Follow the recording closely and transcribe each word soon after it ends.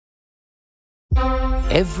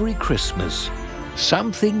Every Christmas,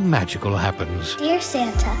 something magical happens. Dear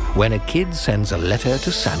Santa. When a kid sends a letter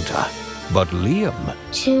to Santa. But Liam...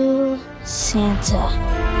 To Santa.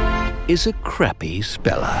 ...is a crappy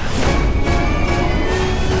speller.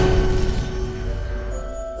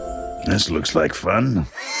 This looks like fun.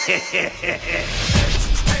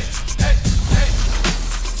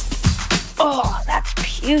 Oh, that's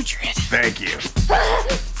putrid. Thank you.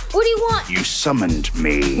 What do you want? You summoned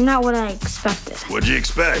me. Not what I expected. What'd you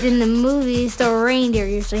expect? In the movies, the reindeer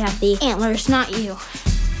usually have the antlers, not you.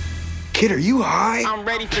 Kid, are you high? I'm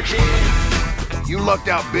ready for this. You lucked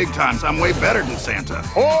out big time. I'm way better than Santa.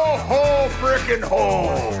 Ho, ho, frickin'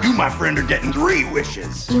 ho. You, my friend, are getting 3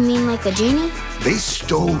 wishes. You mean like a genie? They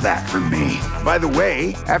stole that from me. By the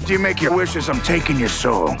way, after you make your wishes, I'm taking your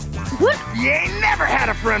soul. What? You ain't never had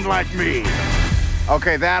a friend like me.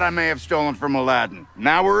 Okay, that I may have stolen from Aladdin.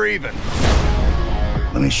 Now we're even.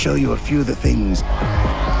 Let me show you a few of the things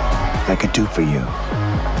I could do for you.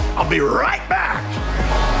 I'll be right back.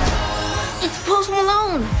 It's Post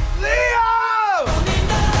Malone. Leo!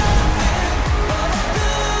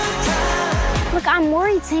 Look, I'm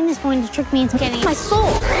worried Santa's going to trick me into getting my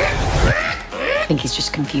soul. I think he's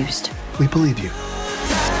just confused. We believe you.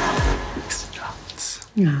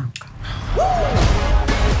 No.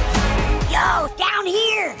 Yo, down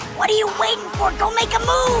here! What are you waiting for? Go make a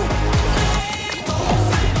move!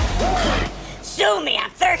 Sue me, I'm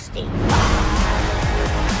thirsty.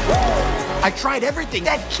 I tried everything.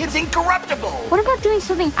 That kid's incorruptible. What about doing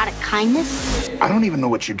something out of kindness? I don't even know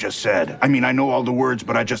what you just said. I mean, I know all the words,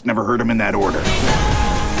 but I just never heard them in that order.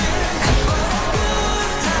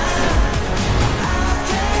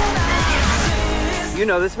 You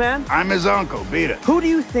know this man? I'm his uncle. Beat it. Who do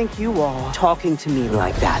you think you are talking to me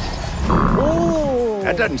like that? Oh!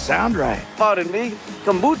 That doesn't sound right. Pardon me,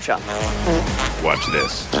 kombucha. Watch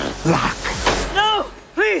this. Lock. No!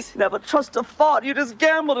 Please! Never trust a thought. You just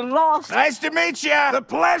gambled and lost. Nice to meet you. The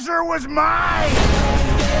pleasure was mine.